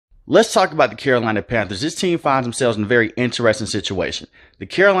Let's talk about the Carolina Panthers. This team finds themselves in a very interesting situation. The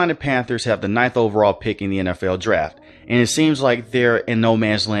Carolina Panthers have the 9th overall pick in the NFL draft, and it seems like they're in no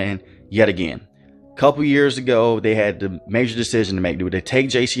man's land yet again. A couple years ago, they had the major decision to make. Do they take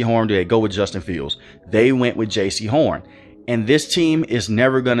J.C. Horn? Do they go with Justin Fields? They went with J.C. Horn. And this team is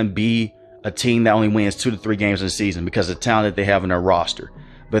never going to be a team that only wins 2 to 3 games in a season because of the talent that they have in their roster.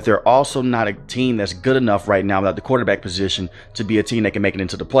 But they're also not a team that's good enough right now without the quarterback position to be a team that can make it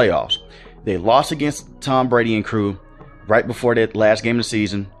into the playoffs. They lost against Tom Brady and crew right before that last game of the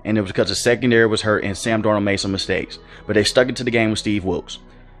season, and it was because the secondary was hurt and Sam Darnold made some mistakes. But they stuck it to the game with Steve Wilks.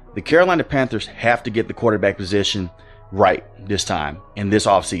 The Carolina Panthers have to get the quarterback position right this time in this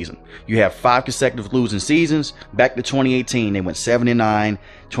offseason. You have 5 consecutive losing seasons. Back to 2018, they went 7-9.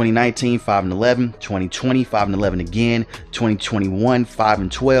 2019, 5-11. 2020, 5-11 again. 2021,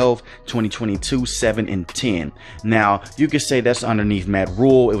 5-12. 2022, 7-10. Now, you could say that's underneath Matt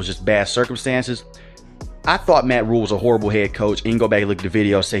Rule. It was just bad circumstances. I thought Matt Rule was a horrible head coach. You can go back and look at the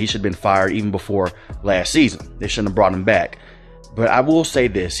video and say he should have been fired even before last season. They shouldn't have brought him back. But I will say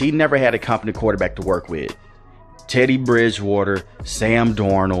this. He never had a competent quarterback to work with. Teddy Bridgewater, Sam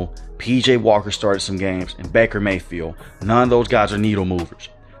Darnold, P.J. Walker started some games, and Baker Mayfield. None of those guys are needle movers.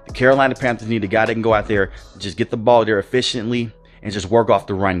 The Carolina Panthers need a guy that can go out there, just get the ball there efficiently, and just work off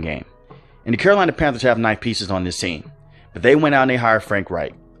the run game. And the Carolina Panthers have 9 pieces on this team. But they went out and they hired Frank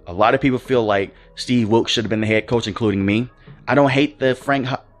Reich. A lot of people feel like Steve Wilks should have been the head coach, including me. I don't hate the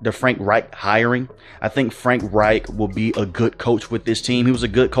Frank Reich hiring. I think Frank Reich will be a good coach with this team. He was a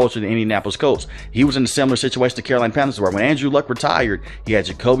good coach with the Indianapolis Colts. He was in a similar situation to Carolina Panthers were. When Andrew Luck retired, he had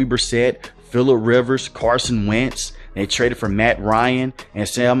Jacoby Brissett, Phillip Rivers, Carson Wentz. They traded for Matt Ryan, and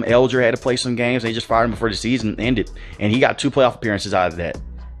Sam Elder had to play some games. They just fired him before the season ended, and he got 2 playoff appearances out of that.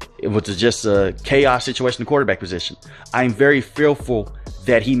 It was just a chaos situation in the quarterback position. I'm very fearful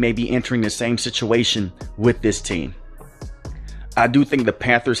that he may be entering the same situation with this team. I do think the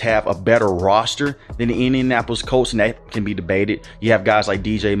Panthers have a better roster than the Indianapolis Colts, and that can be debated. You have guys like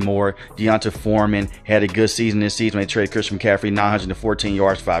DJ Moore, Deonta Foreman had a good season this season. They traded Christian McCaffrey, 914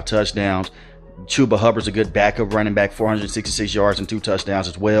 yards, 5 touchdowns. Chuba Hubbard's a good backup running back, 466 yards and 2 touchdowns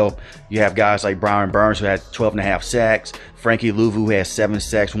as well. You have guys like Brian Burns, who had 12.5 sacks. Frankie Louvu, who has 7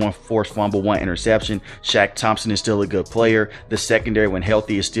 sacks, 1 forced fumble, 1 interception. Shaq Thompson is still a good player. The secondary, when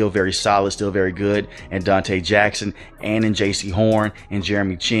healthy, is still very solid, still very good. And Dante Jackson, and J.C. Horn, and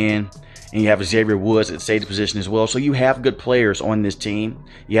Jeremy Chin. And you have Xavier Woods at safety position as well. So you have good players on this team.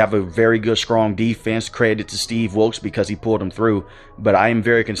 You have a very good, strong defense. Credit to Steve Wilks because he pulled them through. But I am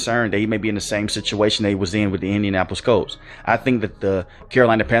very concerned that he may be in the same situation they was in with the Indianapolis Colts. I think that the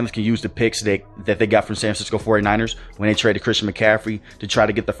Carolina Panthers can use the picks that they got from San Francisco 49ers when they traded Christian McCaffrey to try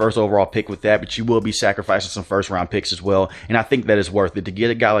to get the 1st overall pick with that. But you will be sacrificing some 1st-round picks as well. And I think that is worth it. To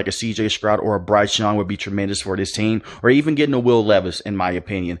get a guy like a C.J. Stroud or a Bryce Young would be tremendous for this team. Or even getting a Will Levis, in my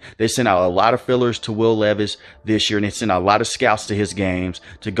opinion. They sent out a lot of fillers to Will Levis this year, and they sent out a lot of scouts to his games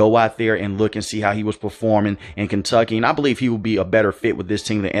to go out there and look and see how he was performing in Kentucky. And I believe he will be a better fit with this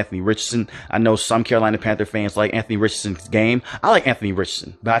team than Anthony Richardson. I know some Carolina Panther fans like Anthony Richardson's game. I like Anthony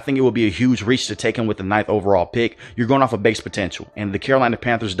Richardson, but I think it will be a huge reach to take him with the 9th overall pick. You're going off of base potential, and the Carolina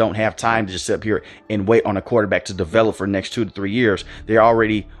Panthers don't have time to just sit up here and wait on a quarterback to develop for the next 2 to 3 years. They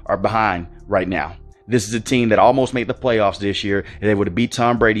already are behind right now. This is a team that almost made the playoffs this year. And they would have beat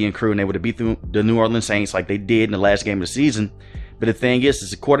Tom Brady and crew, and they would have beat the New Orleans Saints like they did in the last game of the season. But the thing is,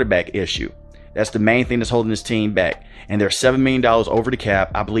 it's a quarterback issue. That's the main thing that's holding this team back. And they're $7 million over the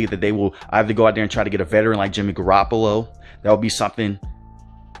cap. I believe that they will either go out there and try to get a veteran like Jimmy Garoppolo. That would be something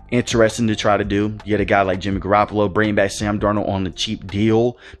interesting to try to do. Get a guy like Jimmy Garoppolo, bring back Sam Darnold on the cheap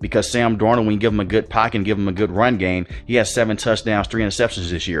deal, because Sam Darnold, when you give him a good pocket and give him a good run game, he has 7 touchdowns, 3 interceptions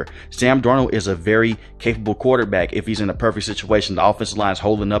this year. Sam Darnold is a very capable quarterback if he's in a perfect situation. The offensive line is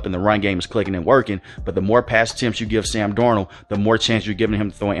holding up and the run game is clicking and working, but the more pass attempts you give Sam Darnold, the more chance you're giving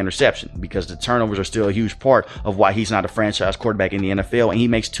him to throw an interception, because the turnovers are still a huge part of why he's not a franchise quarterback in the NFL, and he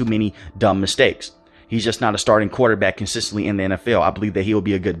makes too many dumb mistakes. He's just not a starting quarterback consistently in the NFL. I believe that he will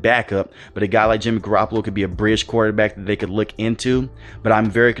be a good backup, but a guy like Jimmy Garoppolo could be a bridge quarterback that they could look into. But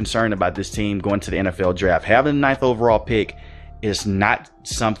I'm very concerned about this team going to the NFL draft. Having the 9th overall pick is not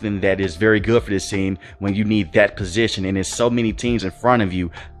something that is very good for this team when you need that position. And there's so many teams in front of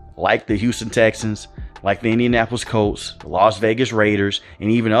you, like the Houston Texans, like the Indianapolis Colts, the Las Vegas Raiders, and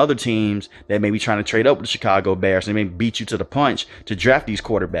even other teams that may be trying to trade up with the Chicago Bears. They may beat you to the punch to draft these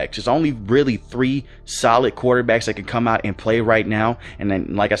quarterbacks. There's only really 3 solid quarterbacks that can come out and play right now. And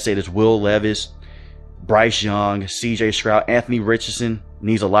then, like I said, it's Will Levis, Bryce Young, C.J. Stroud. Anthony Richardson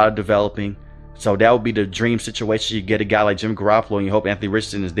needs a lot of developing. So that would be the dream situation. You get a guy like Jimmy Garoppolo, and you hope Anthony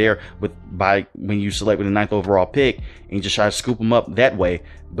Richardson is there when you select with the 9th overall pick, and you just try to scoop him up that way.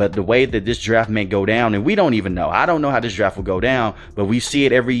 But the way that this draft may go down, and we don't even know. I don't know how this draft will go down, but we see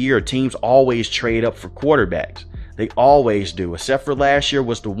it every year. Teams always trade up for quarterbacks. They always do, except for last year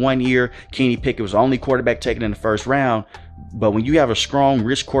was the 1 year Kenny Pickett was the only quarterback taken in the first round. But when you have a strong,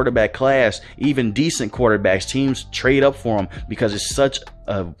 rich quarterback class, even decent quarterbacks, teams trade up for them because it's such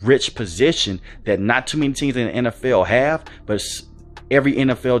a rich position that not too many teams in the NFL have. But every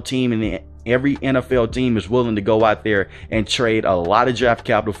NFL team is willing to go out there and trade a lot of draft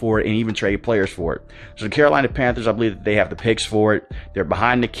capital for it, and even trade players for it. So the Carolina Panthers, I believe that they have the picks for it. They're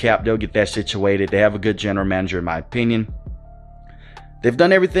behind the cap. They'll get that situated. They have a good general manager, in my opinion. They've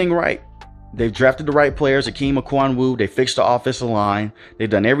done everything right. They've drafted the right players, Akeem Okwanwu. They fixed the offensive line. They've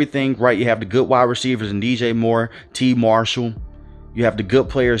done everything right. You have the good wide receivers in DJ Moore, T. Marshall. You have the good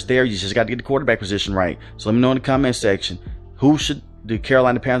players there. You just got to get the quarterback position right. So let me know in the comment section, who should the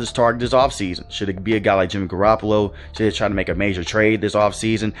Carolina Panthers target this offseason? Should it be a guy like Jimmy Garoppolo? Should they try to make a major trade this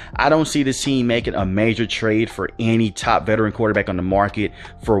offseason? I don't see this team making a major trade for any top veteran quarterback on the market.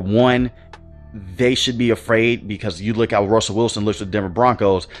 For one, they should be afraid, because you look how Russell Wilson looks with the Denver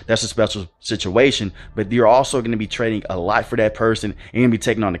Broncos. That's a special situation, but you're also going to be trading a lot for that person, and you're going to be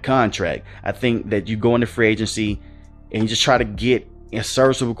taking on the contract. I think that you go into free agency and you just try to get a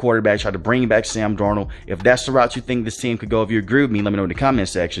serviceable quarterback, try to bring back Sam Darnold. If that's the route you think this team could go, if you agree with me, let me know in the comment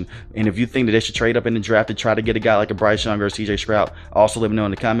section. And if you think that they should trade up in the draft to try to get a guy like a Bryce Young or a CJ Stroud, also let me know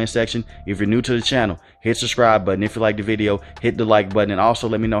in the comment section. If you're new to the channel, hit subscribe button. If you like the video, hit the like button, and also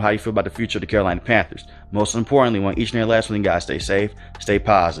let me know how you feel about the future of the Carolina Panthers. Most importantly, want each and every last one of you guys stay safe, stay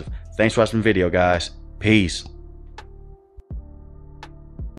positive. Thanks for watching the video, guys. Peace.